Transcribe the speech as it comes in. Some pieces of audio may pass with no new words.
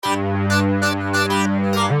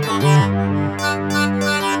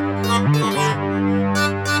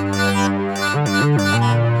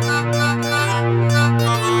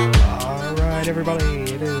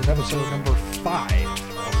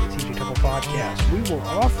podcast. We were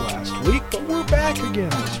off last week, but we're back again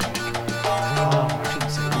this week. I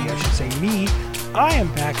shouldn't say we, I should say me. I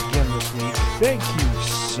am back again this week. Thank you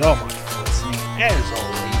so much for listening. As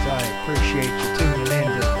always, I appreciate you tuning in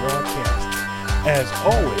to the broadcast. As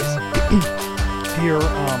always, here,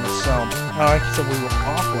 like I said, we were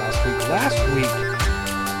off last week. Last week,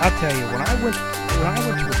 I'll tell you, when I went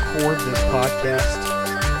to record this podcast,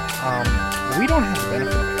 we don't have the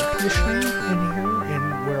benefit of air conditioning in here,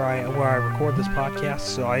 where I record this podcast,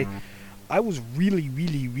 so I was really,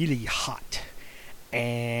 really, really hot,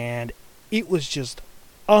 and it was just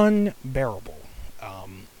unbearable.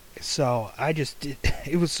 So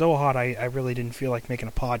it was so hot, I really didn't feel like making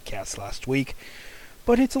a podcast last week,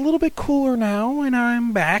 but it's a little bit cooler now, and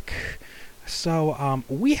I'm back. So,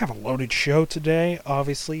 we have a loaded show today,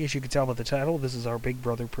 obviously, as you can tell by the title. This is our Big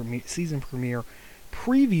Brother season premiere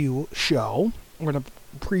preview show. We're going to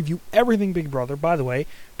preview everything Big Brother. By the way,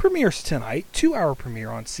 premieres tonight, 2-hour premiere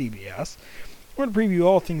on CBS. We're going to preview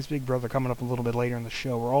all things Big Brother coming up a little bit later in the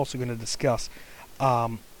show. We're also going to discuss,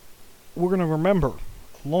 we're going to remember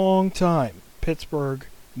a long-time Pittsburgh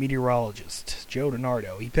meteorologist, Joe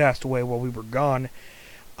DeNardo. He passed away while we were gone.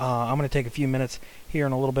 I'm going to take a few minutes here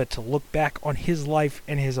in a little bit to look back on his life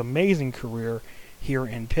and his amazing career here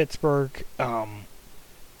in Pittsburgh.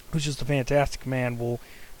 Who's just a fantastic man. We'll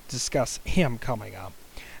discuss him coming up.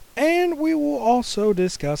 And we will also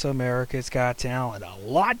discuss America's Got Talent. A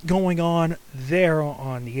lot going on there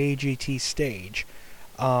on the AGT stage.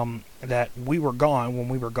 That we were gone. When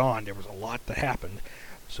we were gone, there was a lot that happened.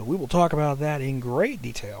 So we will talk about that in great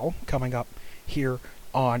detail coming up here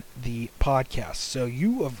on the podcast. So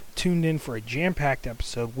you have tuned in for a jam-packed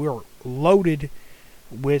episode. We're loaded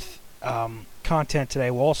with content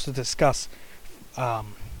today. We'll also discuss the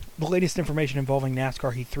latest information involving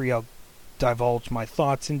NASCAR Heat 3. I'll divulge my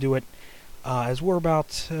thoughts into it as we're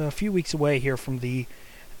about a few weeks away here from the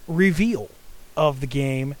reveal of the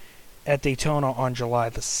game at Daytona on July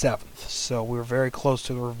the 7th. So we're very close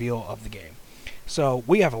to the reveal of the game. So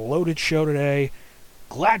we have a loaded show today.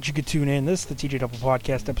 Glad you could tune in. This is the TJ Double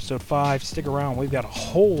Podcast, Episode 5. Stick around. We've got a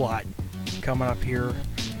whole lot coming up here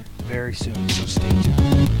very soon, so stay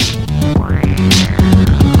tuned.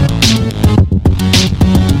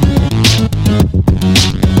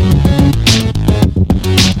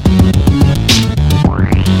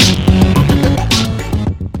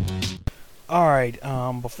 Alright,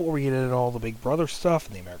 before we get into all the Big Brother stuff,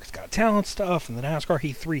 and the America's Got Talent stuff, and the NASCAR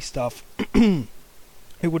Heat 3 stuff, it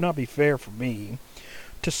would not be fair for me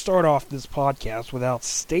to start off this podcast without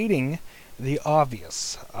stating the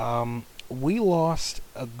obvious. We lost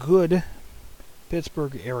a good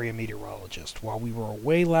Pittsburgh area meteorologist while we were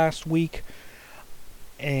away last week,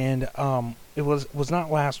 and it was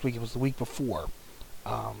not last week, it was the week before.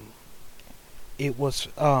 It was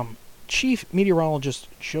Chief Meteorologist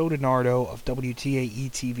Joe DeNardo of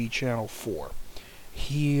WTAE TV Channel 4.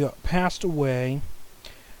 He passed away,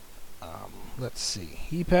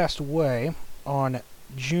 he passed away on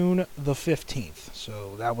June the 15th,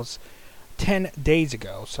 so that was 10 days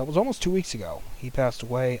ago, so it was almost 2 weeks ago he passed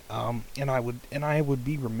away, and I would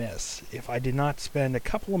be remiss if I did not spend a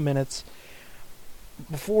couple of minutes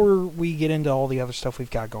before we get into all the other stuff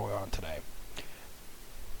we've got going on today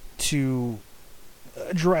to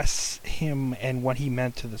address him and what he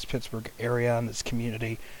meant to this Pittsburgh area and this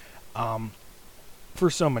community for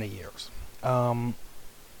so many years.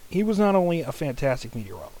 He was not only a fantastic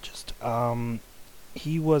meteorologist,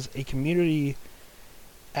 he was a community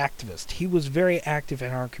activist. He was very active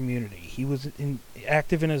in our community. He was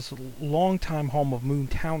active in his longtime home of Moon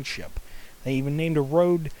Township. They even named a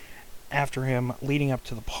road after him leading up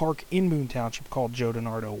to the park in Moon Township called Joe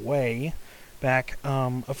DeNardo Way back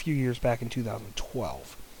a few years back in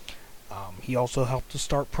 2012. He also helped to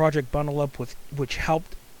start Project Bundle Up, which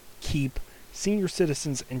helped keep senior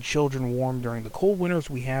citizens and children warm during the cold winters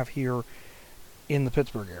we have here in the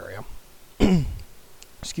Pittsburgh area.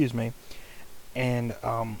 Excuse me. And,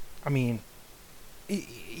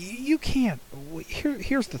 you can't...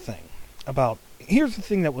 Here's the thing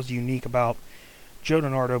that was unique about Joe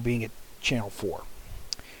DeNardo being at Channel 4.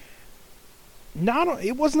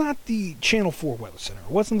 It was not the Channel 4 Weather Center.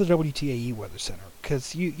 It wasn't the WTAE Weather Center.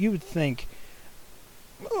 Because you would think,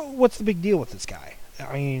 oh, what's the big deal with this guy?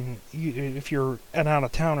 I mean, if you're an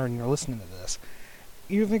out-of-towner and you're listening to this,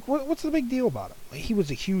 you think, what's the big deal about him? He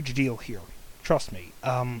was a huge deal here. Trust me.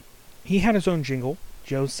 He had his own jingle.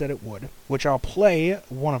 Joe said it would, which I'll play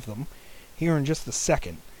one of them here in just a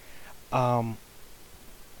second. But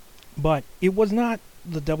it was not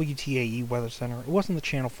the WTAE Weather Center. It wasn't the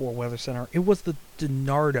Channel 4 Weather Center. It was the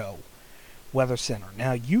DeNardo Weather Center.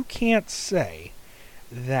 Now, you can't say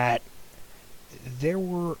that there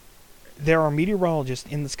are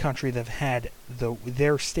meteorologists in this country that have had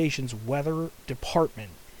their station's weather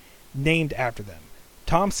department named after them.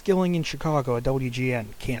 Tom Skilling in Chicago at WGN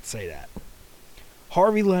can't say that.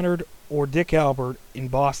 Harvey Leonard or Dick Albert in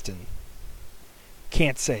Boston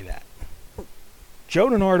can't say that. Joe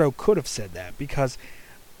DeNardo could have said that because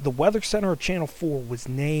the Weather Center at Channel 4 was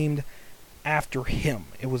named after him.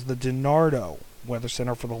 It was the DeNardo Weather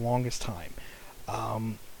Center for the longest time.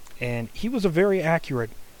 And he was a very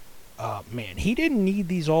accurate man. He didn't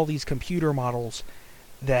need all these computer models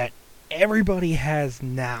that everybody has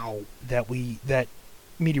now that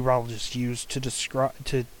meteorologists use to describe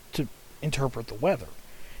to interpret the weather.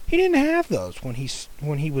 He didn't have those when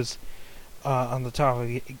he was on the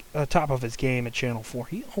top of his game at Channel 4.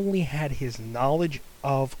 He only had his knowledge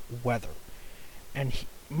of weather, and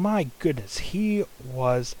my goodness, he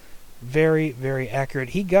was very, very accurate.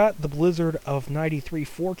 He got the blizzard of '93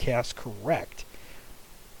 forecast correct.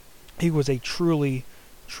 He was a truly,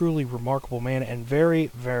 truly remarkable man, and very,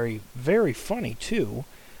 very, very funny too.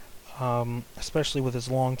 Especially with his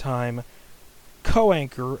longtime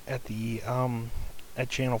co-anchor at at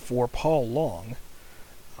Channel 4, Paul Long.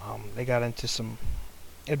 They got into some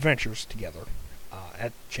adventures together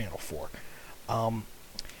at Channel 4. And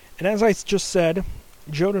as I just said,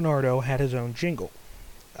 Joe DeNardo had his own jingle.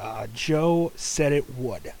 Joe said it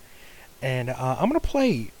would. And I'm going to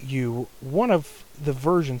play you one of the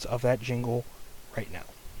versions of that jingle right now.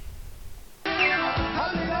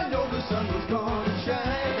 How did I know the sun was gonna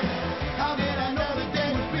shine? How did I know the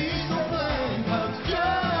day would be so fine? 'Cause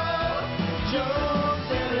Joe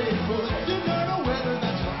said it would. You know the weather,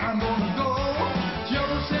 that's where I'm gonna go.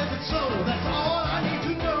 Joe said it so, that's all I need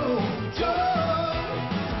to know. Joe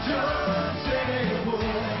said it would.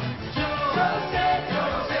 Joe said it would.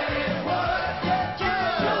 Joe said it would.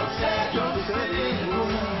 Joe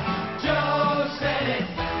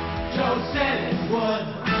said it would.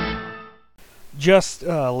 Just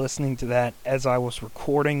listening to that as I was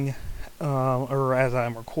recording, or as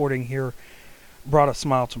I'm recording here, brought a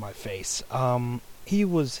smile to my face.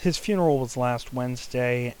 His funeral was last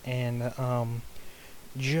Wednesday, and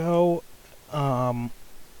Joe,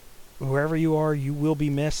 whoever you are, you will be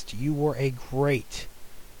missed. You were a great,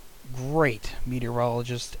 great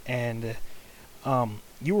meteorologist, and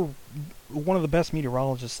you were one of the best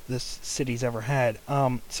meteorologists this city's ever had.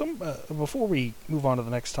 Before we move on to the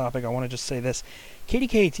next topic, I want to just say this.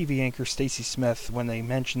 KDKA TV anchor Stacy Smith, when they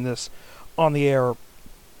mentioned this on the air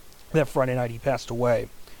that Friday night he passed away,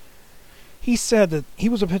 he said that he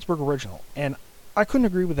was a Pittsburgh original, and I couldn't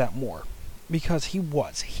agree with that more, because he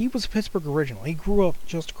was a Pittsburgh original. He grew up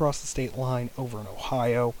just across the state line over in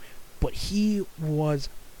Ohio, but he was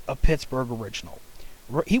a Pittsburgh original.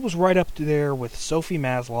 He was right up there with Sophie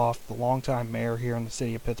Masloff, the longtime mayor here in the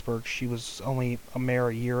city of Pittsburgh. She was only a mayor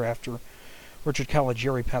a year after Richard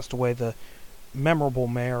Caligiuri passed away, the memorable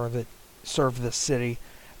mayor that served this city.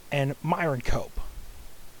 And Myron Cope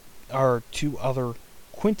are two other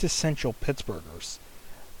quintessential Pittsburghers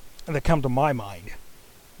that come to my mind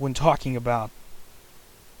when talking about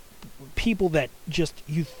people that just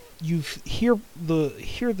you hear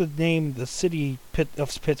the name, the city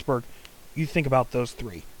of Pittsburgh. You think about those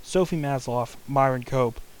three: Sophie Masloff, Myron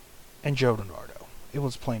Cope, and Joe DeNardo. It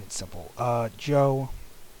was plain and simple. Joe,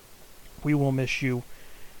 we will miss you.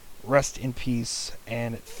 Rest in peace,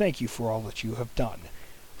 and thank you for all that you have done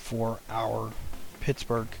for our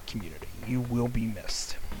Pittsburgh community. You will be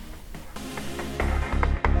missed.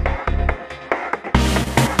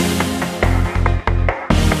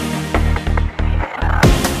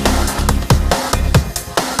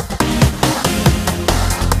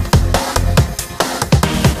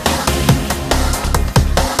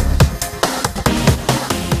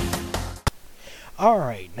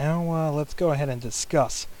 Alright, now let's go ahead and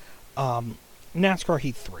discuss NASCAR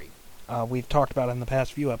Heat 3. We've talked about it in the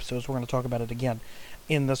past few episodes. We're going to talk about it again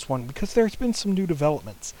in this one because there's been some new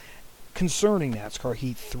developments concerning NASCAR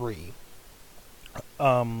Heat 3.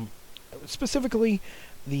 Specifically,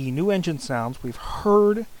 the new engine sounds. We've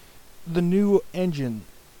heard the new engine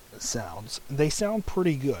sounds. They sound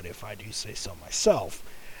pretty good, if I do say so myself.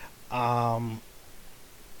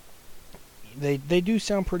 They do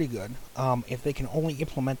sound pretty good. If they can only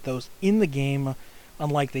implement those in the game,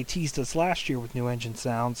 unlike they teased us last year with new engine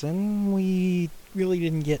sounds, and we really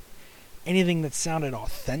didn't get anything that sounded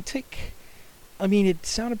authentic. I mean, it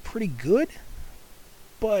sounded pretty good,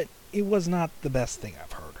 but it was not the best thing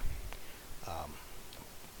I've heard.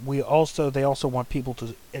 They also want people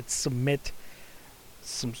to submit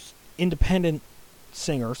some independent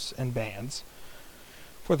singers and bands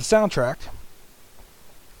for the soundtrack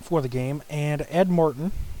for the game, and Ed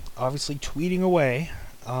Martin obviously tweeting away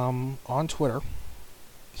on Twitter,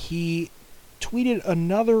 he tweeted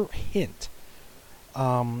another hint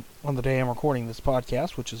on the day I'm recording this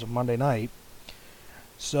podcast, which is a Monday night.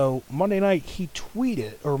 So Monday night he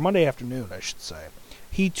tweeted, or Monday afternoon I should say,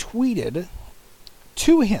 he tweeted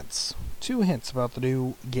two hints about the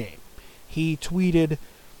new game. He tweeted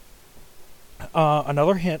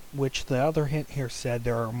another hint, which the other hint here said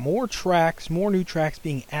there are more new tracks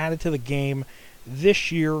being added to the game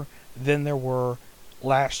this year than there were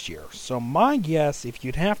last year. So my guess, if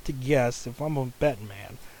you'd have to guess, if I'm a betting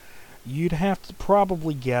man, you'd have to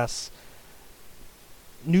probably guess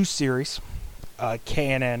new series,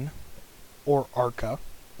 K&N or ARCA,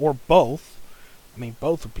 or both. I mean,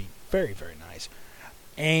 both would be very, very nice.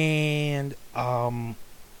 And, I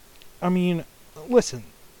mean, listen,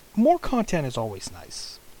 more content is always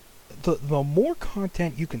nice. The more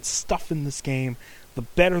content you can stuff in this game, the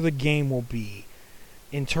better the game will be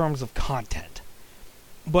in terms of content.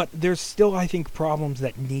 But there's still, I think, problems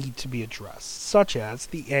that need to be addressed, such as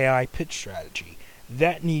the AI pitch strategy.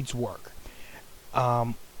 That needs work.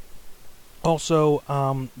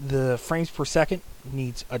 Also, the frames per second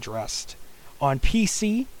needs addressed. On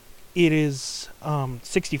PC, it is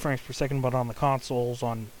 60 frames per second, but on the consoles,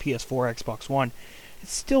 on PS4, Xbox One,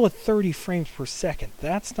 it's still at 30 frames per second.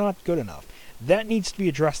 That's not good enough. That needs to be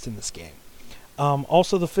addressed in this game.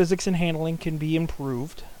 Also, the physics and handling can be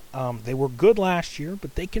improved. They were good last year,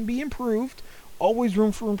 but they can be improved. Always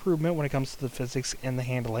room for improvement when it comes to the physics and the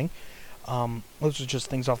handling. Those are just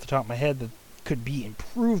things off the top of my head that could be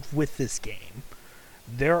improved with this game.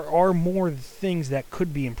 There are more things that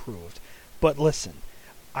could be improved. But listen,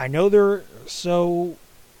 I know they're so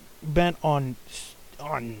bent on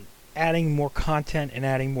adding more content and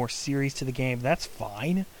adding more series to the game. That's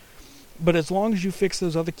fine. But as long as you fix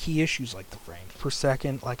those other key issues like the frames per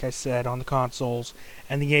second, like I said, on the consoles,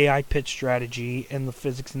 and the AI pitch strategy, and the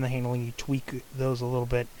physics and the handling, you tweak those a little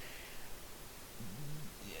bit.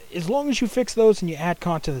 As long as you fix those and you add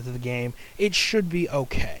content to the game, it should be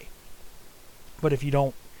okay. But if you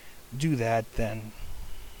don't do that, then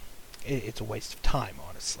it's a waste of time,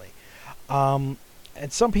 honestly. And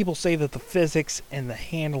some people say that the physics and the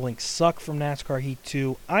handling suck from NASCAR Heat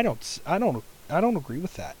 2. I don't agree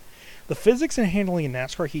with that. The physics and handling in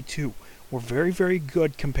NASCAR Heat 2 were very, very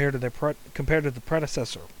good compared to the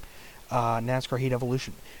predecessor, NASCAR Heat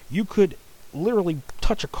Evolution. You could literally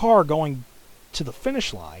touch a car going to the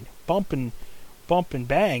finish line, bump and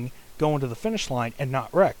bang, going to the finish line and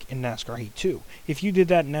not wreck in NASCAR Heat 2. If you did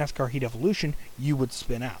that in NASCAR Heat Evolution, you would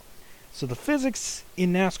spin out. So the physics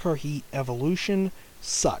in NASCAR Heat Evolution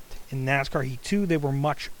sucked. In NASCAR Heat 2, they were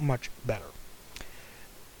much, much better.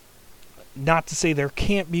 Not to say there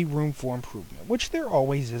can't be room for improvement, which there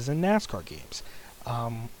always is in NASCAR games.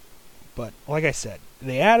 But like I said,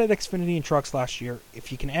 they added Xfinity and trucks last year.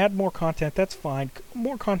 If you can add more content, that's fine.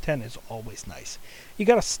 More content is always nice. You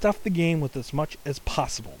got to stuff the game with as much as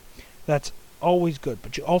possible. That's always good.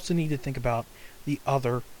 But you also need to think about the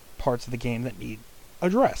other parts of the game that need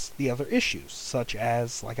addressed, the other issues, such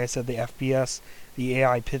as, like I said, the FPS, the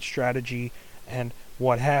AI pitch strategy, and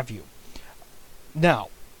what have you. Now,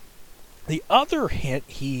 the other hint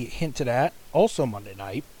he hinted at, also Monday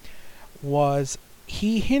night, was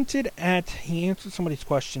he answered somebody's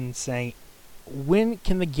question saying, when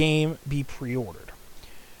can the game be pre-ordered?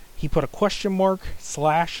 He put a question mark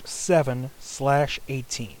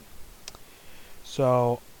 /7/18.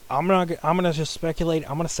 So I'm gonna just speculate.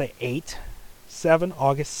 I'm gonna say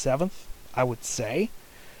August 7th, I would say,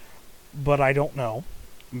 but I don't know.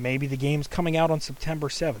 Maybe the game's coming out on September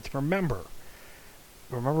 7th. Remember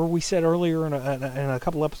we said earlier in a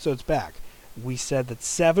couple episodes back, we said that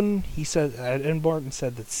 7, Ed Barton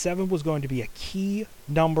said that 7 was going to be a key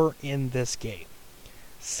number in this game.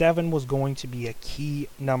 7 was going to be a key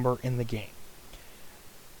number in the game,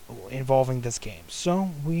 involving this game. So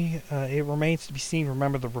it remains to be seen.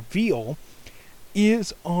 Remember, the reveal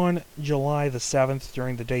is on July the 7th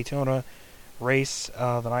during the Daytona race,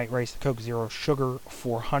 the night race, the Coke Zero Sugar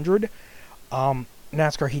 400.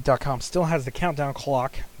 NASCARHeat.com still has the countdown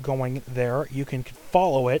clock going there. You can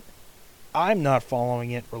follow it. I'm not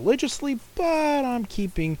following it religiously, but I'm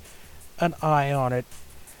keeping an eye on it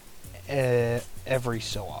every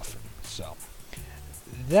so often. So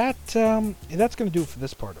that's going to do it for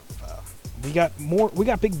this part of. We got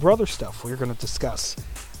Big Brother stuff we're going to discuss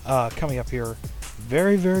coming up here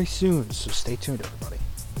very, very soon. So stay tuned, everybody.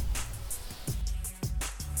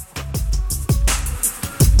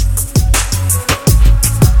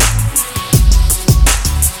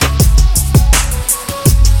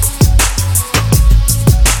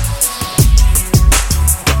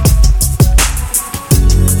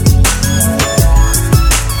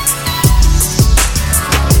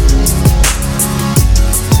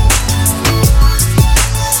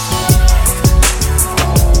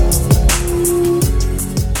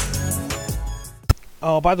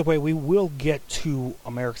 by the way, we will get to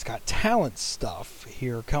America's Got Talent stuff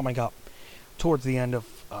here coming up towards the end of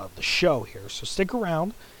the show here. So stick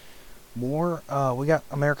around. More, we got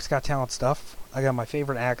America's Got Talent stuff. I got my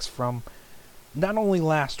favorite acts from not only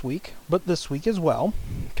last week, but this week as well,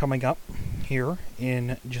 coming up here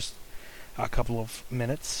in just a couple of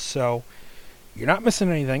minutes. So you're not missing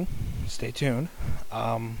anything. Stay tuned.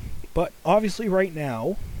 But obviously right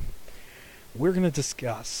now, we're going to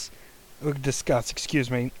discuss,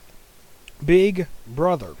 Big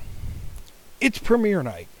Brother. It's premiere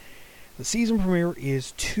night. The season premiere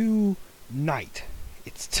is tonight.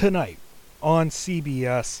 It's tonight on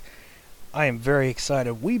CBS. I am very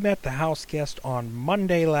excited. We met the house guest on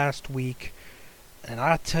Monday last week, and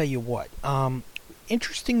I'll tell you what,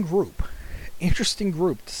 interesting group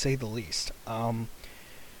to say the least.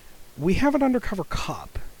 We have an undercover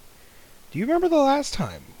cop. Do you remember the last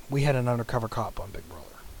time we had an undercover cop on Big Brother?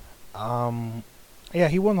 Yeah,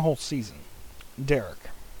 he won the whole season. Derek.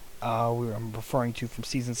 I'm referring to from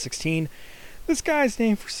season 16. This guy's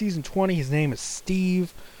name for season 20, his name is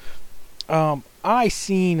Steve. I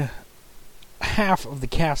seen half of the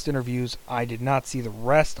cast interviews. I did not see the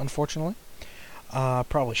rest, unfortunately.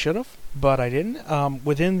 Probably should have, but I didn't.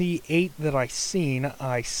 Within the 8 that I seen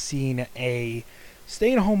a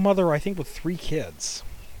stay-at-home mother, I think, with 3 kids.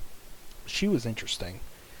 She was interesting.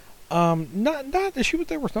 Not that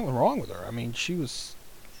there was nothing wrong with her. I mean, she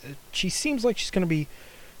seems like she's going to be a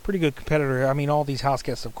pretty good competitor. I mean, all these house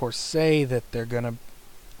guests, of course, say that they're going to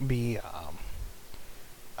be,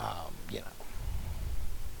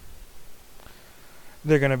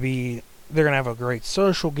 they're going to have a great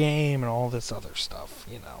social game and all this other stuff.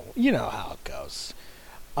 You know how it goes.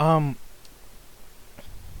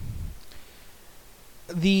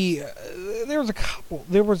 There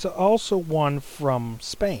was also one from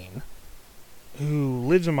Spain who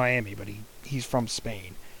lives in Miami, but he's from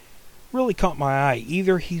Spain. Really caught my eye.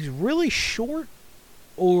 Either he's really short,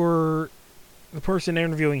 or the person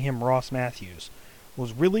interviewing him, Ross Matthews,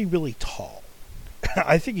 was really, really tall.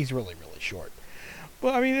 I think he's really, really short.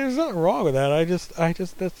 But I mean, there's nothing wrong with that. I just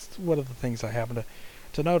that's one of the things I happen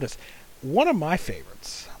to notice. One of my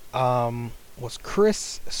favorites was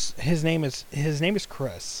Chris. His name is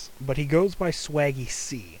Chris, but he goes by Swaggy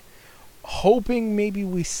C. Hoping maybe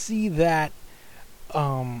we see that.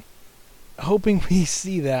 A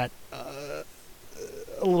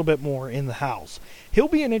little bit more in the house. He'll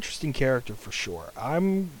be an interesting character for sure.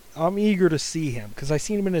 I'm eager to see him because I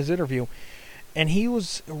seen him in his interview, and he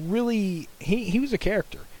was really he was a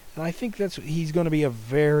character, and I think he's going to be a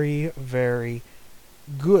very, very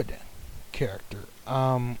good character.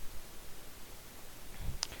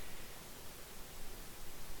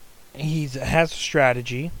 He has a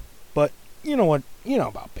strategy, but you know what? You know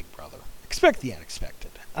about Big Brother. Expect the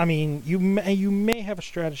unexpected. I mean, you may have a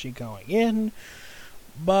strategy going in,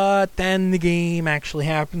 but then the game actually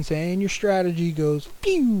happens and your strategy goes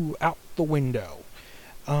pew out the window.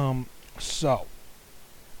 Yeah.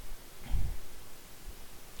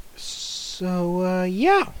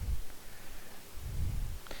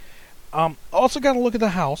 Also got to look at the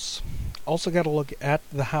house. Also got to look at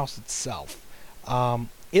the house itself.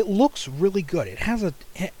 It looks really good. It has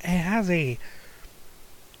a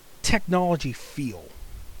technology feel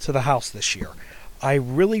to the house this year. I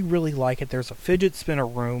really, really like it. There's a fidget spinner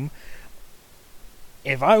room.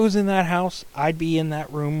 If I was in that house, I'd be in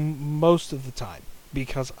that room most of the time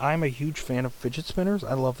because I'm a huge fan of fidget spinners.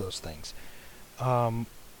 I love those things. I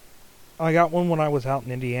got one when I was out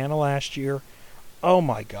in Indiana last year. Oh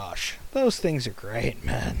my gosh, those things are great,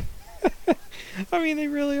 man. I mean, they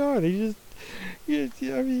really are. They just, they're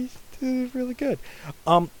really good.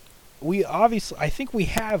 I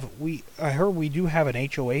heard we do have an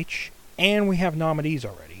HOH, and we have nominees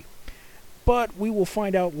already. But we will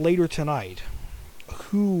find out later tonight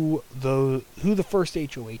who the first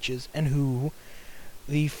HOH is and who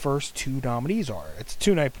the first 2 nominees are. It's a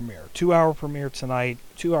 2-night premiere. 2-hour premiere tonight,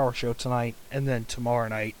 2-hour show tonight, and then tomorrow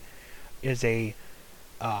night is an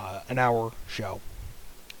hour show.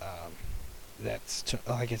 That's,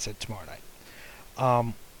 like I said, tomorrow night.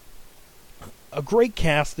 A great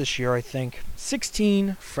cast this year, I think.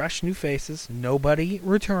 16 fresh new faces. Nobody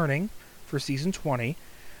returning for season 20.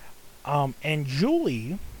 And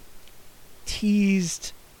Julie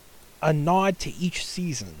teased a nod to each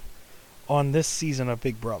season on this season of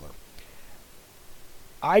Big Brother.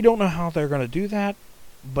 I don't know how they're going to do that,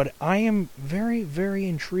 but I am very, very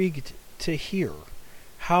intrigued to hear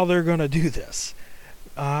how they're going to do this.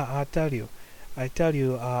 I tell you,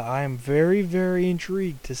 I am very, very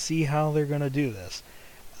intrigued to see how they're going to do this.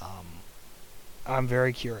 I'm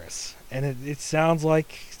very curious, and it sounds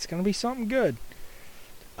like it's going to be something good.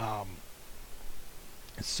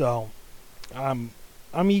 So I'm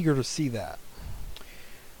eager to see that.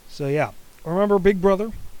 So yeah, remember Big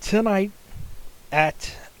Brother tonight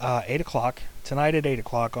at 8 o'clock. Tonight at 8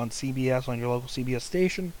 o'clock on CBS, on your local CBS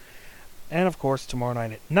station. And of course tomorrow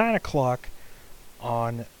night at 9 o'clock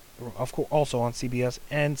on, of course, also on CBS,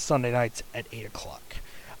 and Sunday nights at 8 o'clock.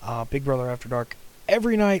 Big Brother After Dark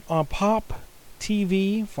every night on Pop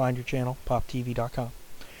TV. Find your channel, poptv.com.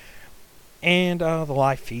 And the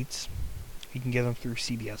live feeds, you can get them through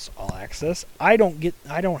CBS All Access. I don't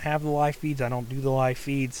have the live feeds. I don't do the live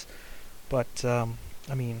feeds, but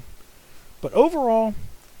but overall,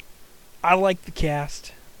 I like the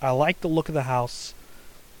cast. I like the look of the house.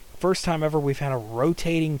 First time ever we've had a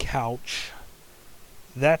rotating couch.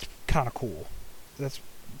 That's kind of cool. That's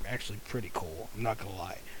actually pretty cool. I'm not gonna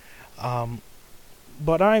lie.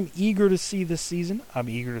 But I'm eager to see this season. I'm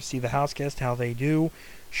eager to see the Housecast, how they do.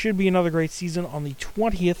 Should be another great season on the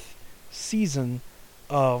 20th season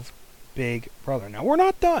of Big Brother. Now, we're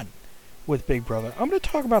not done with Big Brother. I'm going to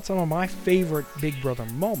talk about some of my favorite Big Brother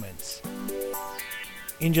moments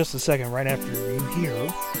in just a second, right after you hear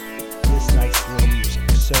this nice little music.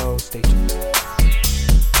 So, stay tuned.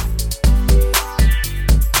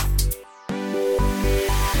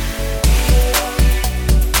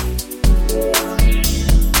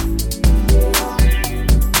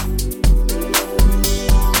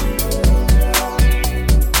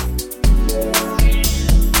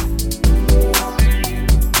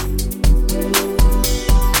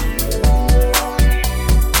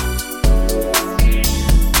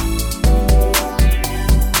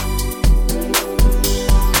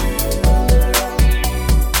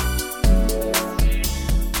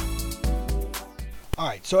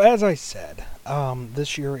 So as I said,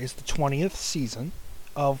 this year is the 20th season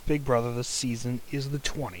of Big Brother. This season is the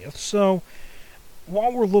 20th. So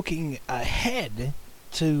while we're looking ahead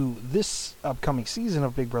to this upcoming season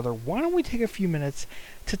of Big Brother, why don't we take a few minutes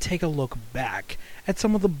to take a look back at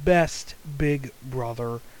some of the best Big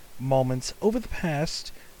Brother moments over the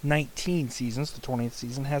past 19 seasons. The 20th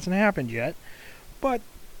season hasn't happened yet, but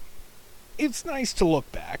it's nice to look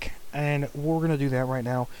back, and we're going to do that right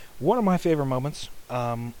now. One of my favorite moments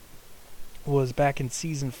was back in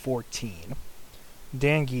season 14.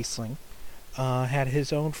 Dan Giesling had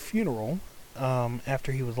his own funeral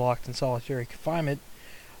after he was locked in solitary confinement,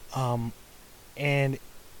 and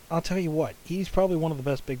I'll tell you what, he's probably one of the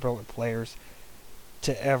best Big Brother players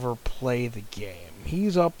to ever play the game.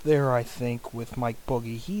 He's up there, I think, with Mike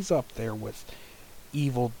Boogie. He's up there with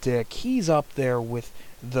Evil Dick. He's up there with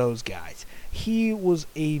those guys. He was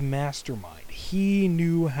a mastermind. He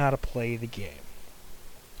knew how to play the game.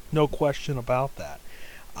 No question about that.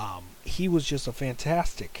 He was just a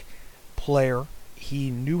fantastic player.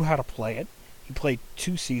 He knew how to play it. He played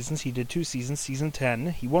 2 seasons. He did 2 seasons. Season 10,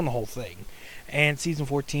 he won the whole thing. And season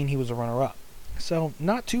 14, he was a runner-up. So,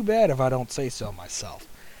 not too bad if I don't say so myself.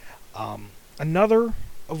 Another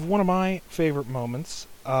of one of my favorite moments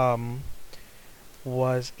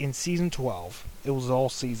was in season 12. It was all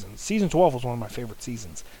seasons. Season 12 was one of my favorite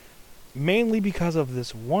seasons. Mainly because of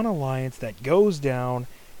this one alliance that goes down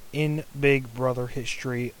in Big Brother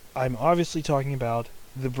history. I'm obviously talking about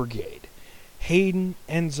the Brigade. Hayden,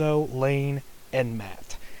 Enzo, Lane, and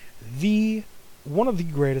Matt. One of the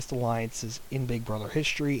greatest alliances in Big Brother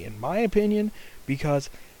history, in my opinion, because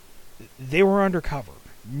they were undercover.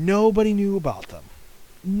 Nobody knew about them.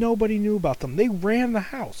 Nobody knew about them. They ran the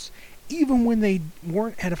house. Even when they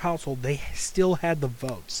weren't head of household, they still had the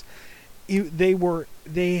votes. They were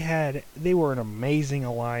an amazing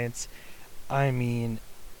alliance. I mean,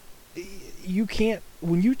 you can't,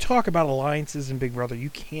 when you talk about alliances in Big Brother, you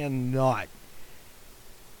cannot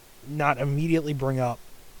not immediately bring up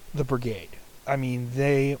the Brigade. I mean,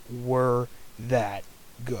 they were that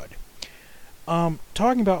good.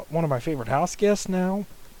 Talking about one of my favorite house guests now,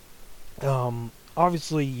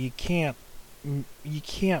 obviously you can't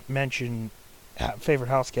mention favorite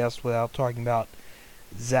house guest without talking about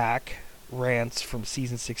Zach Rance from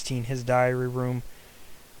season 16. His diary room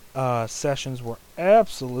sessions were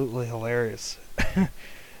absolutely hilarious.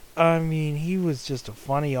 I mean, he was just a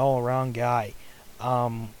funny all-around guy.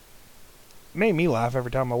 Made me laugh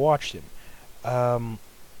every time I watched him.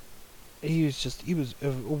 He was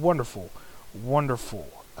a wonderful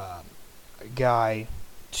guy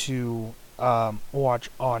to watch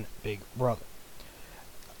on Big Brother.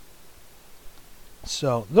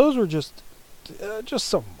 So those were just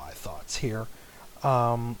some of my thoughts here.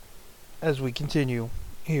 As we continue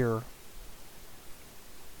here,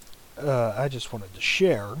 I just wanted to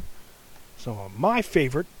share some of my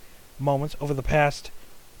favorite moments over the past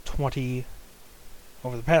 19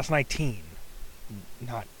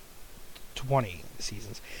 not 20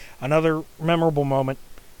 seasons. Another memorable moment,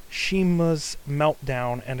 Shima's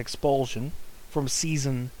meltdown and expulsion from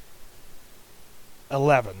season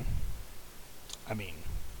 11. I mean,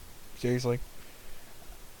 seriously?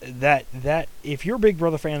 That if you're a Big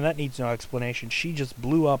Brother fan, that needs no explanation. She just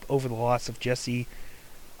blew up over the loss of Jesse.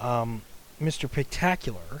 Mr.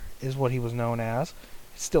 Spectacular is what he was known as.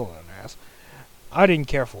 Still known as. I didn't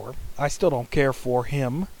care for him. I still don't care for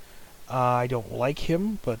him. I don't like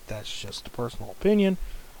him, but that's just a personal opinion.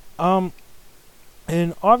 And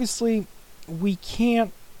obviously, we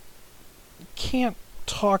can't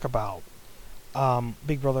talk about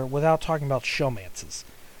Big Brother without talking about showmances.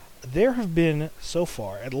 There have been,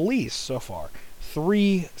 at least so far,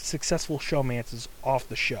 3 successful showmances off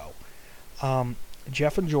the show.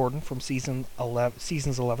 Jeff and Jordan from seasons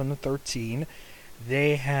 11 and 13.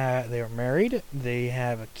 They are married. They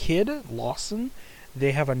have a kid, Lawson.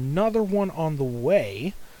 They have another one on the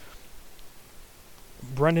way.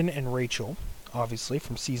 Brendan and Rachel, obviously,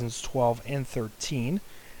 from seasons 12 and 13.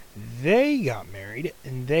 They got married,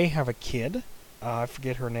 and they have a kid. I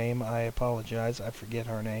forget her name. I apologize. I forget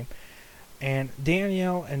her name. And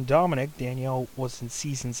Danielle and Dominic. Danielle was in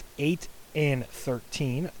seasons 8 and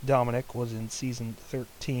 13. Dominic was in season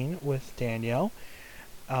 13 with Danielle.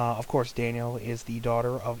 Of course, Danielle is the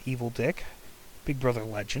daughter of Evil Dick, Big Brother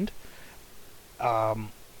legend.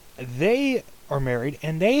 They are married,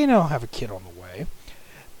 and they now have a kid on the way.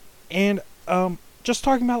 And just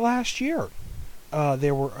talking about last year,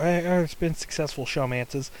 there's been successful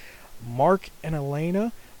showmances. Mark and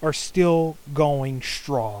Elena are still going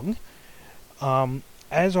strong,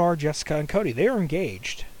 as are Jessica and Cody. They are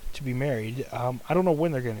engaged to be married. I don't know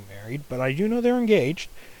when they're getting married, but I do know they're engaged.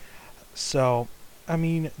 So, I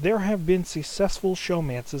mean, there have been successful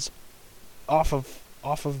showmances off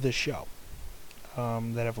of this show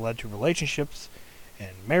that have led to relationships and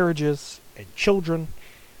marriages and children.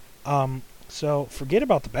 So forget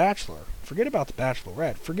about The Bachelor. Forget about The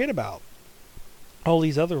Bachelorette. Forget about all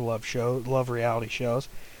these other love reality shows.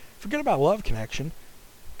 Forget about Love Connection.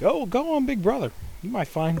 Go on Big Brother. You might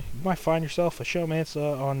find yourself a showmance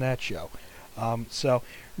on that show. So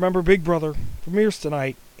remember, Big Brother premieres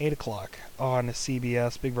tonight, 8 o'clock on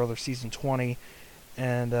CBS. Big Brother season 20,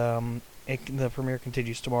 and the premiere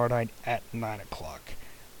continues tomorrow night at 9 o'clock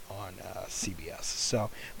on CBS.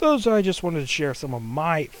 So those, I just wanted to share some of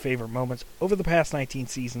my favorite moments over the past 19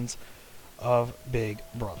 seasons of Big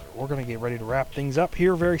Brother. We're going to get ready to wrap things up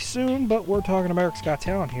here very soon, but we're talking America's Got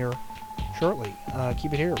Talent here shortly.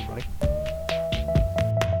 Keep it here, everybody.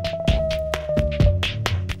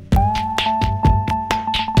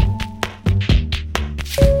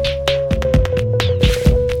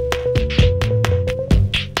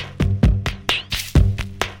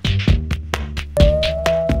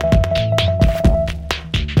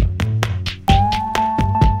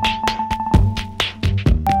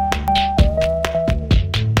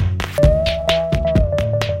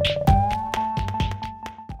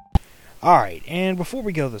 Alright, and before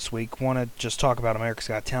we go this week, want to just talk about America's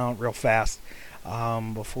Got Talent real fast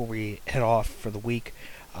before we head off for the week.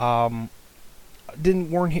 We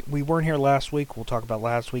weren't here last week. We'll talk about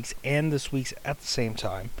last week's and this week's at the same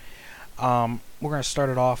time. We're going to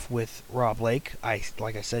start it off with Rob Lake.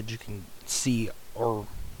 Like I said, you can see, or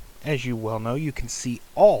as you well know, you can see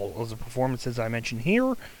all of the performances I mentioned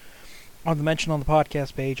here on the Mention on the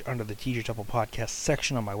Podcast page under the TJ Double Podcast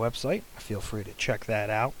section on my website. Feel free to check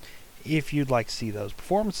that out if you'd like to see those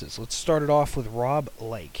performances. Let's start it off with Rob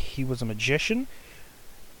Lake. He was a magician,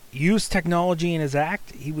 used technology in his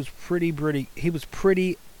act. He was pretty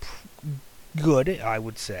good, I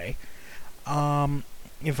would say,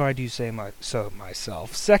 if I do say so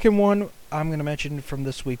myself. Second one I'm going to mention from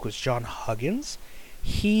this week was John Huggins.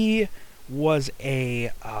 He was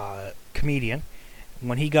a comedian.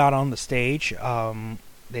 When he got on the stage,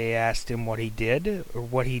 they asked him what he did, or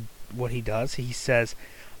what he does. He says,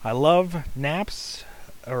 I love naps,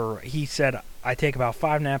 or he said, I take about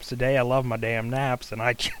 5 naps a day. I love my damn naps, and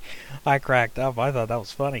I cracked up. I thought that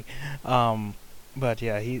was funny. But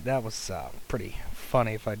yeah, that was pretty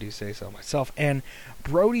funny, if I do say so myself. And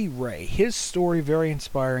Brody Ray, his story very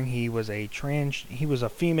inspiring. He was a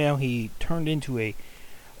female. He turned into a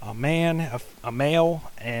male,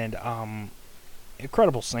 and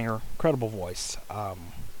incredible singer, incredible voice.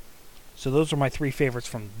 So those are my 3 favorites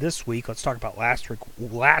from this week. Let's talk about last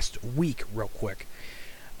week real quick.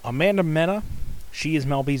 Amanda Mena, she is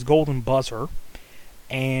Mel B's golden buzzer,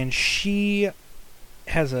 and she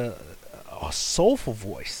has a soulful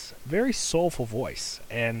voice, very soulful voice,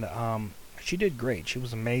 and she did great. She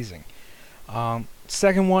was amazing.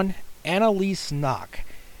 Second one, Annalise Knock.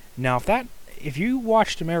 Now, if you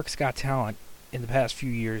watched America's Got Talent in the past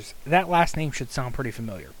few years, that last name should sound pretty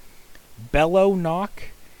familiar. Bello Knock.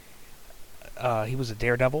 He was a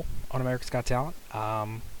daredevil on America's Got Talent.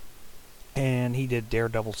 And he did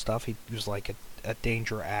daredevil stuff. He was like a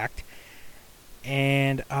danger act.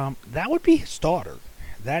 And that would be his daughter.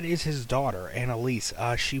 That is his daughter, Annalise.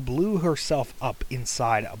 She blew herself up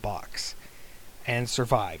inside a box and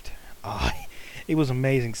survived. It was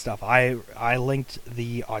amazing stuff. I linked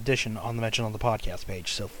the audition on the Mention on the Podcast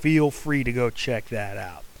page, so feel free to go check that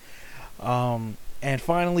out. And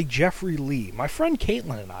finally, Jeffrey Lee. My friend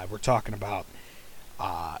Caitlin and I were talking about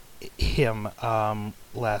him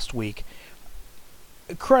last week.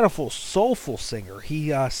 Incredible, soulful singer.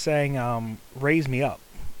 He sang Raise Me Up.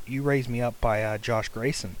 You Raise Me Up by Josh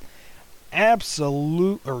Grayson. Josh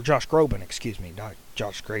Groban, excuse me. Not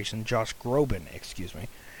Josh Grayson, Josh Groban, excuse me.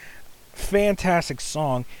 Fantastic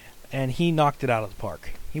song, and he knocked it out of the park.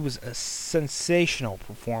 He was a sensational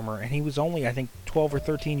performer, and he was only, I think, 12 or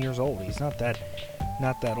 13 years old. He's not that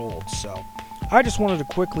old. So I just wanted to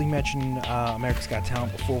quickly mention America's Got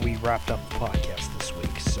Talent before we wrapped up the podcast this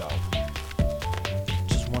week. So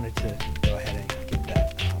just wanted to go ahead and get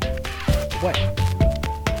that away.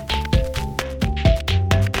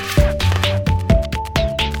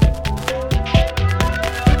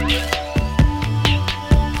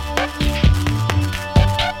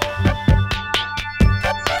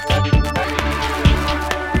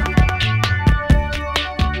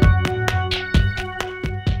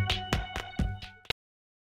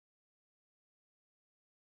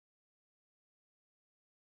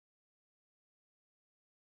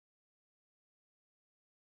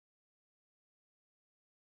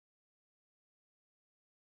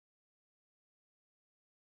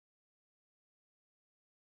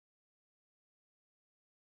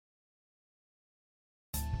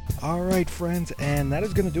 Alright, friends, and that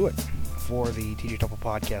is going to do it for the TJ Tupple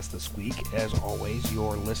podcast this week. As always,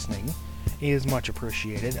 your listening is much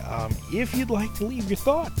appreciated. If you'd like to leave your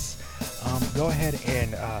thoughts, go ahead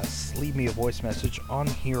and leave me a voice message on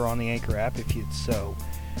the Anchor app if you'd so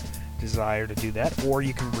desire to do that. Or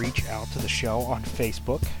you can reach out to the show on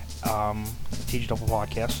Facebook, TJ Tupple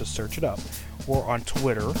Podcast, just search it up. Or on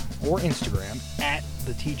Twitter or Instagram at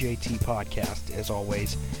the TJT Podcast. As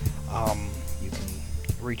always, you can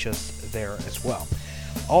reach us there as well.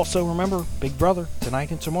 Also, remember, Big Brother,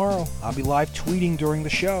 tonight and tomorrow, I'll be live tweeting during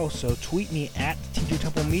the show, so tweet me at TJ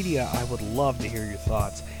Temple Media. I would love to hear your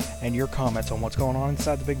thoughts and your comments on what's going on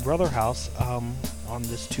inside the Big Brother house on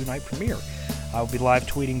this 2-night premiere. I'll be live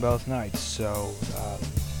tweeting both nights, so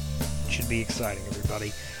it should be exciting,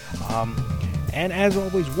 everybody. And as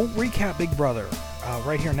always, we'll recap Big Brother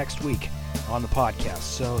right here next week on the podcast.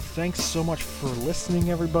 So thanks so much for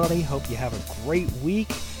listening, everybody. Hope you have a great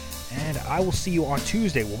week, and I will see you on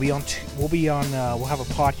Tuesday. We'll have a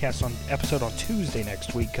podcast episode on Tuesday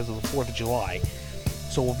next week because of the 4th of July.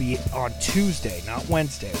 So we'll be on Tuesday, not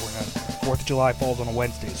Wednesday. 4th of July falls on a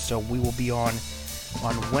Wednesday, so we will be on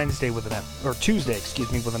Wednesday Tuesday,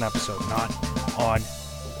 with an episode, not on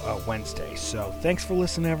Wednesday. So thanks for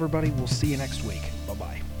listening, everybody. We'll see you next week.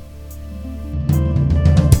 Bye-bye.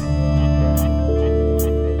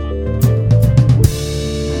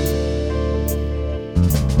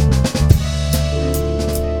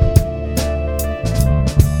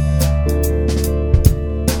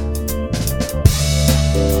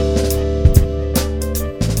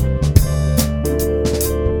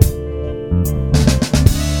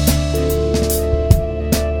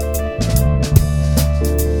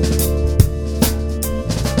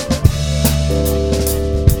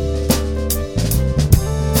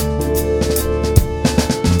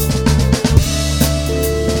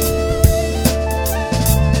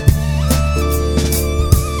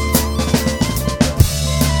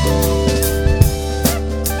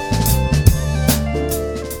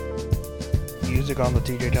 On the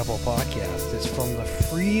TJ Temple podcast is from the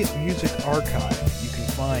Free Music Archive. You can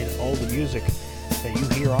find all the music that you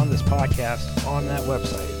hear on this podcast on that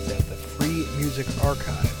website. It's at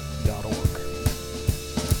thefreemusicarchive.org.